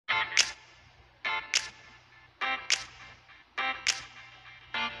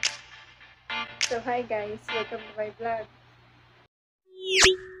So hi guys, welcome to my vlog.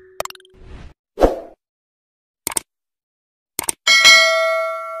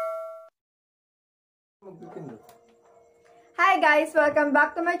 Hi guys, welcome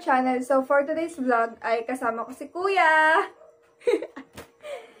back to my channel. So for today's vlog ay kasama ko si Kuya.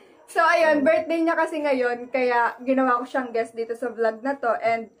 So ayun, birthday niya kasi ngayon, kaya ginawa ko siyang guest dito sa vlog na to.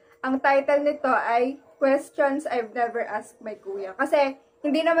 And ang title nito ay Questions I've Never Asked My Kuya. Kasi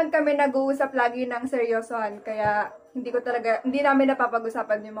hindi naman kami nag-uusap lagi ng seryosohan, kaya hindi namin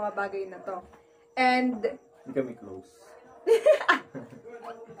napapag-usapan yung mga bagay na to. And hindi kami close.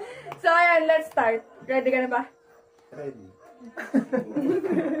 So ayan, let's start. Ready ka na ba? Ready.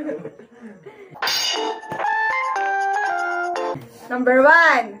 Number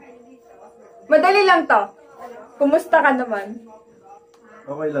 1. Madali lang to. Kumusta ka naman?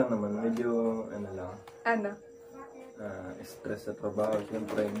 Okay lang naman. Medyo, lang. Ano? Stress sa trabaho.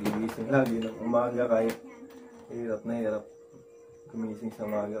 Siyempre, gigising lagi ng umaga kahit hirap na hirap gumising sa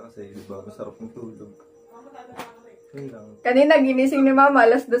umaga kasi di ba masarap ng tulog. Yun lang. Kanina ginising ni Mama,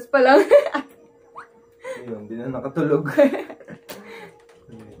 alas 2 pa lang. Ayun, di na nakatulog.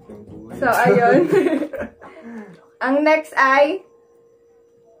 So, ayun. Ang next ay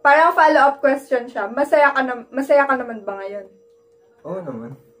parang follow-up question siya. Masaya ka naman ba ngayon? Oo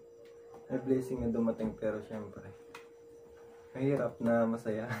naman. May blessing na dumating pero siyempre mahirap na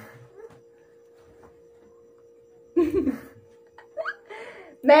masaya.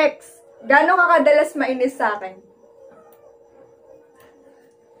 Next. Gano'n ka kadalas mainis sa akin?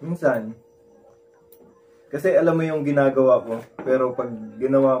 Minsan. Kasi alam mo yung ginagawa ko, pero pag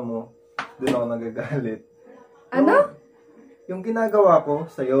ginawa mo, doon ako nagagalit. Ano? Yung ginagawa ko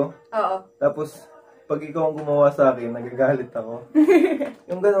sa'yo, Oo. tapos pag ikaw ang gumawa sa akin, nagagalit ako.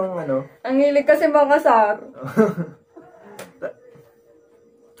 Yung ganong Ang hilig kasi mga sar.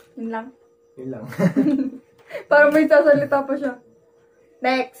 Yun lang. Yun lang. Parang may sasalita pa siya.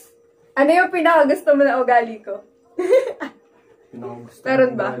 Next. Ano yung pinakagusto mo na ugali ko? Pinakagusto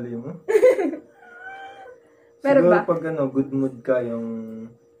Meron ba? ugali mo? Meron siguro ba? Pag good mood ka, yung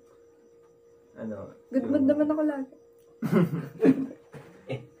Good mood naman ako lagi.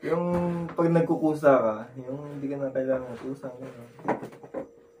 yung pag nagkukusa ka, yung hindi ka na kailangan kusang.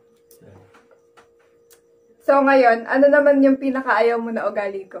 So ngayon, ano naman yung pinakaayaw mo na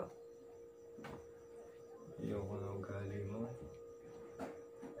ugali ko? Ayoko na ugali mo.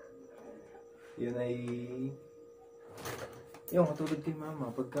 Yun ay yung katulad kay Mama,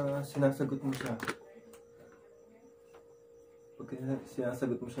 pagka sinasagot mo siya. Pagka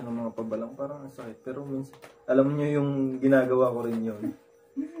sinasagot mo siya ng mga pabalang, parang ang sakit. Pero minsan, alam niyo yung ginagawa ko rin yun.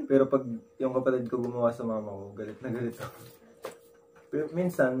 Pero pag yung kapatid ko gumawa sa mama ko, galit na galit ako. Pero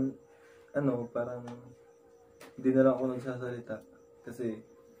minsan, parang hindi na lang ako nagsasalita. Kasi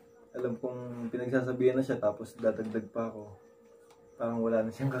alam kong pinagsasabihan na siya tapos dadagdag pa ako. Parang wala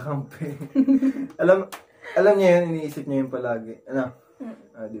na siyang kakampi. alam niya yun, iniisip niya yun palagi.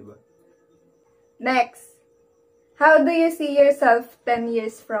 Diba? Next. How do you see yourself 10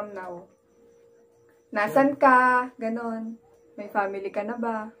 years from now? Nasaan ka? Ganon. May family ka na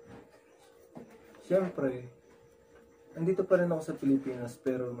ba? Siyempre, nandito pa rin ako sa Pilipinas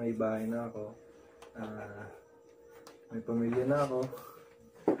pero may bahay na ako. May pamilya na ako.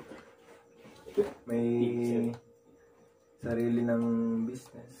 May sarili ng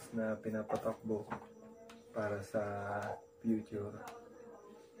business na pinapatakbo para sa future.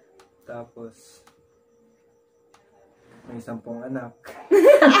 Tapos, may 10 anak.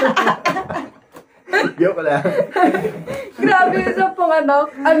 Joke lang. Grabe yung 10 anak.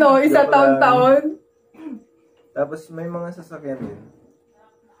 Isa taon-taon? Tapos may mga sasakyan din.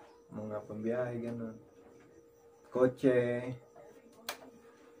 Mga pambiyahe, gano'n. Kotse.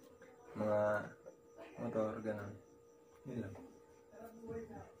 Mga motor, gano'n. Yun lang.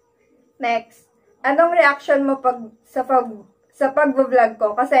 Next. Anong reaction mo sa pag-vlog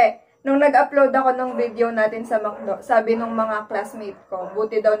ko? Kasi nung nag-upload ako ng video natin sa McDo, sabi nung mga classmate ko,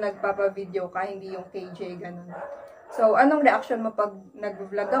 buti daw nagpapa-video ka, hindi yung KJ, ganun. So, anong reaction mo pag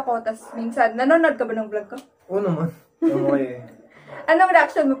nag-vlog ako? Tapos minsan, nanonood ka ba ng vlog ko? Oo naman. Okay. Anong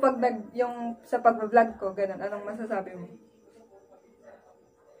reaction mo pag sa pag-vlog ko, ganun? Anong masasabi mo?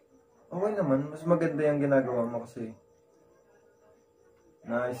 Okay naman. Mas maganda yung ginagawa mo kasi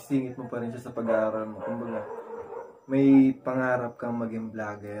naisingit mo pa rin siya sa pag-aaral mo. Kumbaga, may pangarap kang maging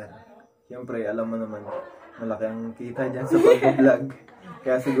vlogger. Siyempre, alam mo naman, malaki ang kita dyan sa pag-vlog.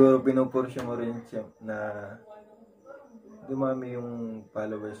 Kaya siguro pinupursyo mo rin siya na dumami yung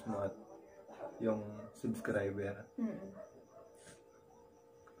followers mo at yung subscriber.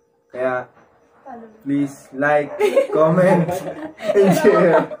 Kaya, please like, comment, and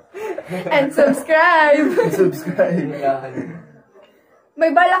share. And subscribe! Subscribe.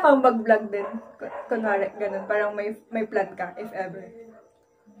 May bala kang mag-vlog din. Kunwari, ganun. Parang may plan ka, if ever.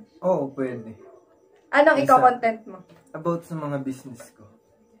 Oo, pwede. Anong ikaw-content mo? About sa mga business ko.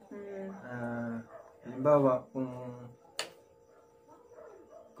 Halimbawa, kung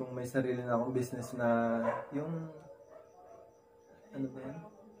may sarili na akong business na yung ano ba yan?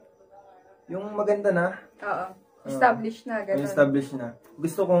 Yung maganda na. Oo. Established na, ganun. Established na.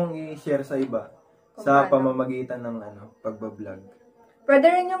 Gusto kong i-share sa iba Kung sa paano. pamamagitan ng pagbablog. Pwede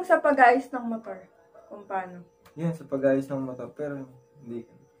rin yung sa pag-aayos ng motor. Kung paano. Yan, sa pag-ayos ng motor. Pero hindi.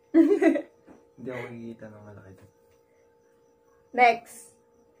 Hindi ako kikita ng malaki doon. Next.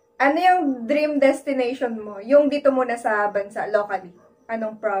 Ano yung dream destination mo? Yung dito muna sa bansa, locally.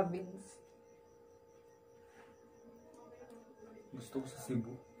 Anong province? Gusto ko sa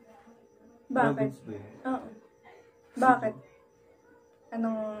Cebu. Bakit? Province ba yun? Oo. Bakit?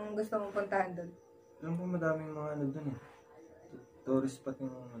 Anong gusto mong puntahan doon? Alam ko madaming mga ano doon eh. Tourist spot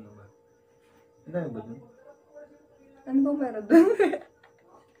yung ano ba? Hindi ba doon? Ano bang meron doon?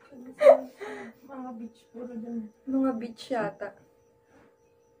 Mga beach puro doon. Mga beach yata.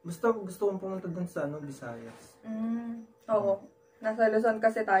 Basta gusto kong pumunta doon sa Visayas. Oo. Nasa Luzon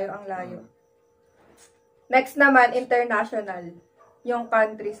kasi tayo ang layo. Next naman, international. Yung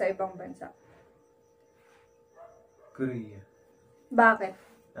country sa ibang bansa. Korea. Bakit?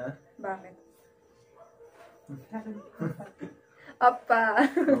 Ha? Bakit? Apa.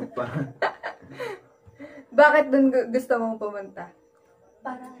 Opa. Bakit dun gusto mong pumunta?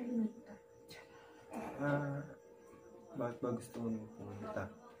 Para lumita. Bakit ba gusto mo pumunta?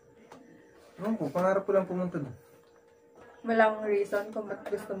 Ewan ko, pangarap ko lang pumunta doon. Walang reason kung ba't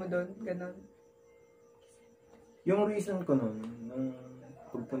gusto mo dun. Ganon. Yung reason ko nun, nung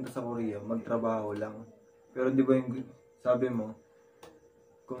pagpunta sa Korea, magtrabaho lang. Pero di ba yung sabi mo,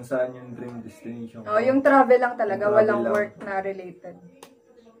 kung saan yung dream destination ko? Oh, yung travel lang talaga. Yung travel Walang lang. work na related.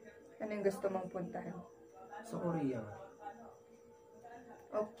 Ano yung gusto mong puntahan? Sa Korea.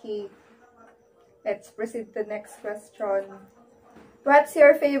 Okay. Let's proceed to next question. What's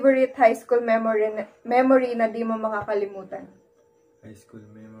your favorite high school memory na di mo makakalimutan? High school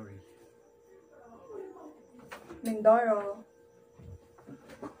memory. Mindoro.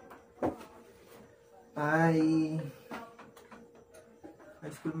 High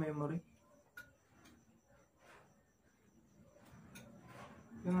school memory?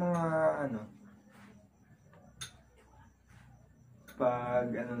 Yung mga pag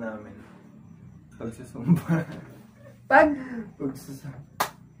namin, pagsusumba.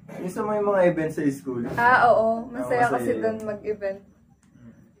 Yung sa mga events sa school. Oo. Masaya Masaya kasi yun. doon mag-event.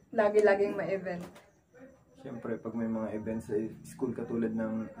 Lagi-laging ma-event. Siyempre, pag may mga events sa school katulad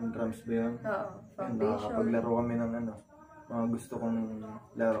ng drums ba yun? Oo. Yun, Foundation. nakakapaglaro kami ng mga gusto kong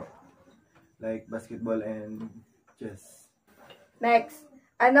laro. Like basketball and chess. Next.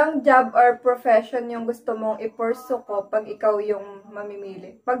 Anong job or profession yung gusto mong i-pursue ko pag ikaw yung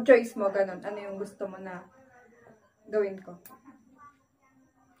mamimili? Pag choice mo, ganun. Ano yung gusto mo na gawin ko?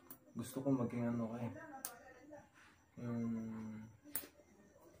 Gusto ko maging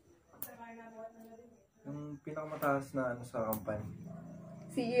yung pinakamataas na sa company.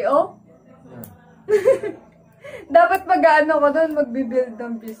 CEO? Yan. Dapat mag-ano ko doon, magbibuild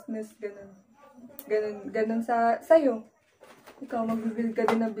ng business, ganun. Ganun sa'yo. Ikaw, magbibuild ka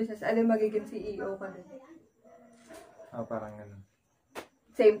din ng business, alin magiging CEO ka din. Parang ganun.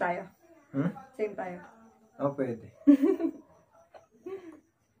 Same tayo. Same tayo. Pwede.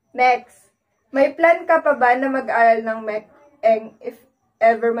 Next. May plan ka pa ba na mag-aral ng MEC if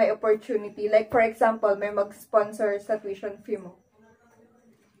ever may opportunity? Like, for example, may mag-sponsor sa tuition fee mo.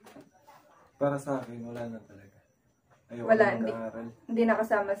 Para sa akin, wala na talaga. Ayoko Wala, na mag-aaral. Hindi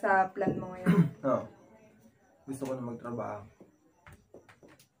nakasama sa plan mo ngayon. Oo. Gusto ko na magtrabaho.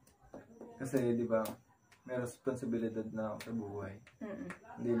 Kasi, di ba, may responsibilidad na ako sa buhay.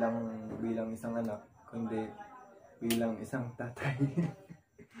 Hindi lang bilang isang anak, kundi bilang isang tatay.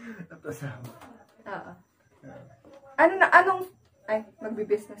 At asawa. Oo.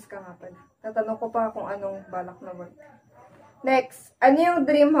 Magbi-business ka nga pala. Tatanong ko pa kung anong balak na work. Next, ano yung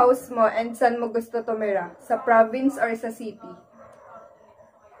dream house mo and saan mo gusto tumira? Sa province or sa city?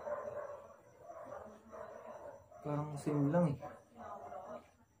 Parang same lang eh.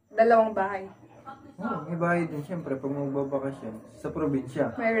 Dalawang bahay. May bahay din siyempre pag magbabakasyon sa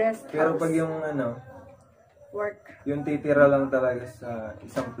probinsya. May rest Pero house. pag yung Work. yung titira lang talaga sa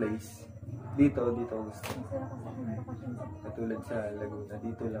isang place, dito gusto ko. Katulad sa Laguna,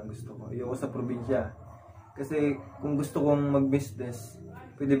 dito lang gusto ko. Ayoko sa probinsya. Kasi kung gusto kong mag-business,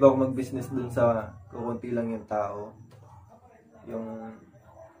 pwede ba ako mag-business dun sa kukunti lang yung tao? Yung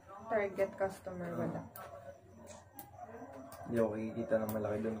target customer, wala. Hindi ako kikita ng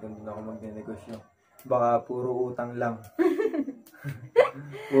malaki doon kung doon ako magne-negosyo. Baka puro utang lang.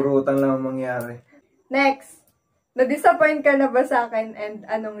 Puro utang lang ang mangyari. Next, na-disappoint ka na ba sa akin and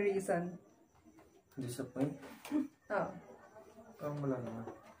anong reason? Disappoint? Oo. Parang wala naman.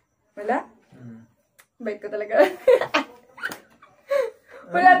 Wala? Bait ko talaga.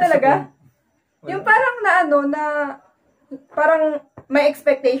 Ano, Wala talaga? Wala. Yung parang na ano, na parang may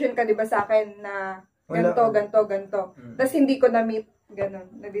expectation ka, di ba, sa akin na ganto, Wala. ganto, ganto. Tapos hindi ko na-meet, ganon.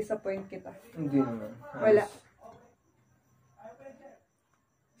 Na-disappoint kita. Hindi naman. Wala.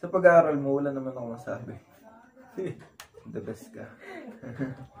 Sa pag-aaral mo, wala naman ako masabi. The best ka.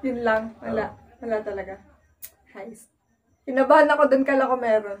 Yun lang. Wala. Wala talaga. Heist. Kinabahan ako dun, kala ko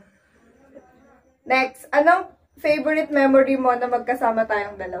meron. Next, anong favorite memory mo na magkasama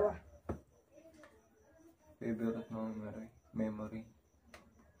tayong dalawa? Favorite memory.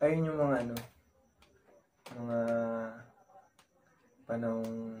 Ayun yung mga mga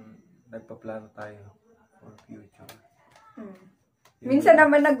panahong nagpaplano tayo for future. Minsan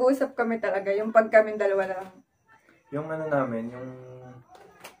naman nag-uusap kami talaga, yung pag kami dalawa lang. Yung namin, yung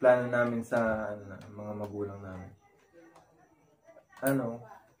plano namin sa mga magulang namin.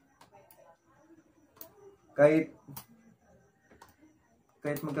 Kahit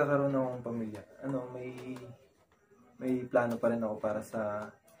magkakaroon akong pamilya, may plano pa rin ako para sa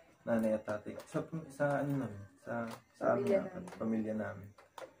nanay at tatay. Sa Pamilya amin, namin. pamilya namin.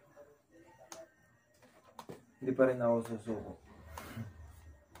 Hindi pa rin ako susuko.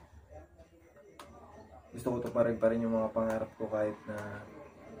 Gusto ko tuparin pa rin yung mga pangarap ko kahit na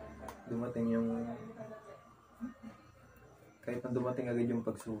dumating agad yung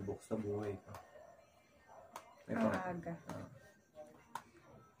pagsubok sa buhay ko. May Aga.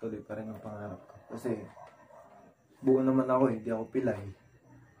 Tuloy pa rin ang pangarap ko. Kasi buo naman ako, hindi ako pilay.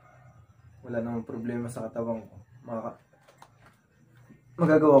 Wala namang problema sa katawan ko.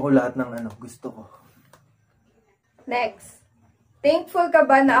 Magagawa ko lahat ng gusto ko. Next. Thankful ka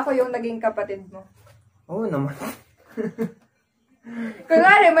ba na ako yung naging kapatid mo? Oo naman.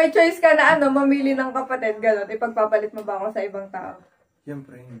 Kunwari, may choice ka na mamili ng kapatid, gano'n, ipagpapalit mo ba ako sa ibang tao?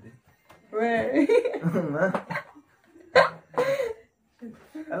 Siyempre, hindi. Wey.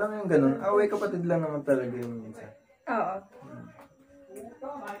 Alam mo yung ganun, away kapatid lang naman talaga yung minsan. Oo.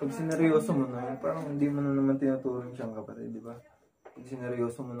 Pag sineryoso mo na, parang hindi mo na naman tinuturing siyang kapatid, di ba? Pag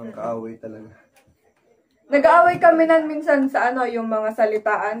sineryoso mo ng kaaway talaga. Nag-aaway kami nan minsan sa yung mga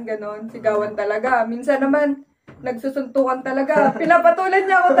salitaan, gano'n, sigawan talaga. Minsan naman, nagsusuntukan talaga. Pinapatulan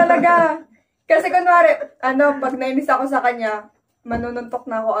niya ako talaga. Kasi kunwari, pag nainis ako sa kanya, manununtok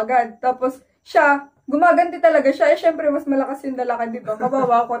na ako agad. Tapos, siya, gumaganti talaga siya. Syempre, mas malakas yung dalakan, di ba?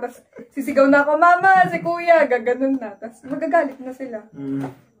 Kabawa ako. Tapos, sisigaw na ako, mama, si kuya, gaganon na. Tapos, magagalit na sila.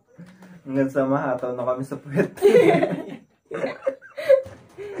 Hanggang sa mahataw na kami sa puwet.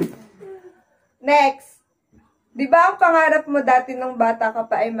 Next. Di ba ang pangarap mo dati nung bata ka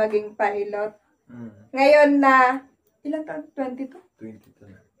pa ay maging pilot? Ngayon na, ilan taon? 22?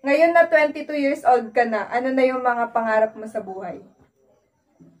 22 na. Ngayon na 22 years old ka na, ano na yung mga pangarap mo sa buhay?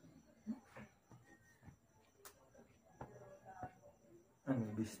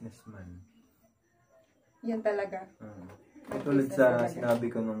 Businessman. Yan talaga. Tulad sa sinabi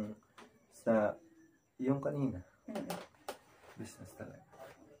ko yung kanina. Business talaga.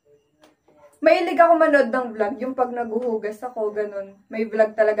 Mahilig ako manood ng vlog, yung pag naguhugas ako, ganun. May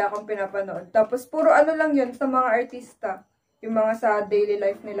vlog talaga akong pinapanood. Tapos puro lang yun sa mga artista. Yung mga sa daily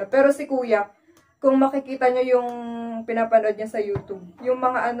life nila. Pero si Kuya, kung makikita nyo yung pinapanood niya sa YouTube, yung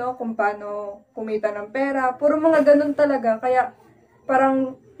mga kung paano kumita ng pera, puro mga ganun talaga. Kaya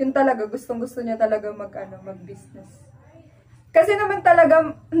parang yun talaga, gustong-gusto niya talaga mag-business. Kasi naman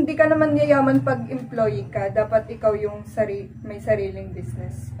talaga, hindi ka naman yayaman pag employee ka. Dapat ikaw yung may sariling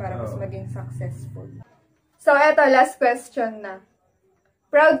business para mas maging successful. So, eto, last question na.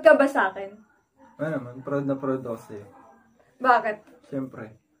 Proud ka ba sa akin? Naman, proud na proud ako sa'yo. Bakit?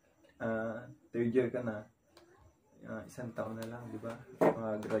 Siyempre, third year ka na. Isang taon na lang, di ba?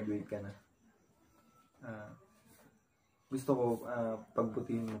 Graduate ka na. Gusto ko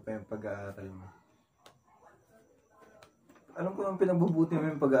pagbutihin mo pa yung pag-aaral mo. Alam ko nang pinagbubuti mo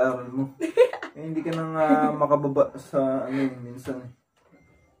yung pag-aaral mo. Hindi ka nang makababa sa minsan.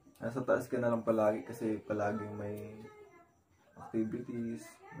 Nasa taas ka na lang palagi kasi palaging may activities,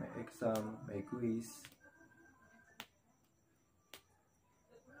 may exam, may quiz.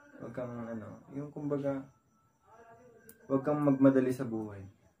 Huwag kang yung kumbaga, huwag kang magmadali sa buhay.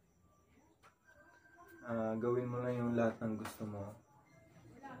 Gawin mo lang yung lahat ng gusto mo.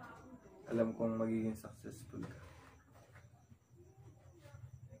 Alam kong magiging successful ka.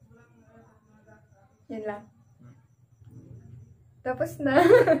 Yun lang. Tapos na.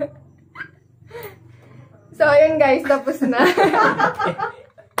 So, ayun guys, tapos na.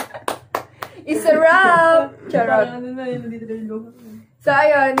 It's a wrap! Charot. Parang ano na yun, nandito na yung luha. So,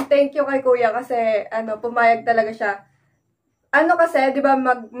 ayun, thank you kay Kuya kasi, pumayag talaga siya. Ano kasi, di ba,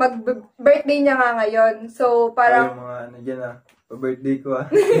 mag-birthday niya nga ngayon. So, Parang parang, mga ano dyan pa-birthday ko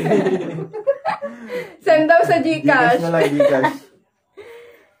send daw sa Gcash Gcash. na lang, Gcash.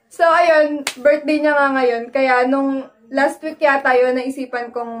 So, ayun, birthday niya nga ngayon. Kaya, nung last week yata yun,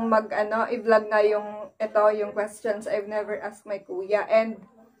 naisipan kong i-vlog na yung questions I've never asked my kuya. And,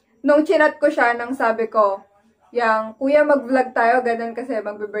 nung chinat ko siya, nang sabi ko, kuya, mag-vlog tayo, ganun kasi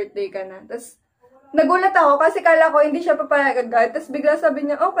magbe-birthday ka na. Tapos, nagulat ako kasi kala ko hindi siya papayag agad. Tapos, bigla sabi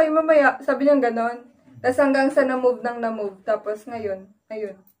niya, okay, mamaya. Sabi niya ganun. Tapos, hanggang sa na-move. Tapos, ngayon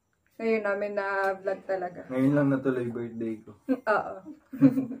namin na-vlog talaga. Ngayon lang natuloy birthday ko. Oo.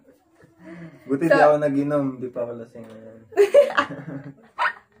 Buti di ako nag-inom, di pa ako lasing ngayon.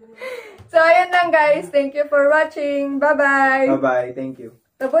 So, ayun lang guys. Thank you for watching. Bye-bye. Bye-bye, thank you.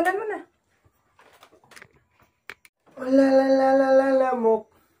 Tapunan mo na. Lamok.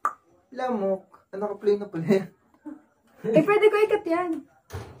 Lamok. Ano ka play na pala yan? Pwede ko ikat yan.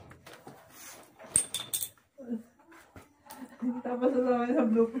 Tapos sasama sa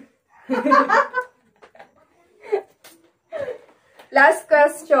blooper. Last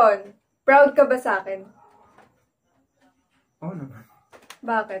question. Proud ka ba sa akin? Oo naman.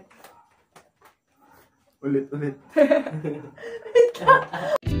 Bakit? Ulit.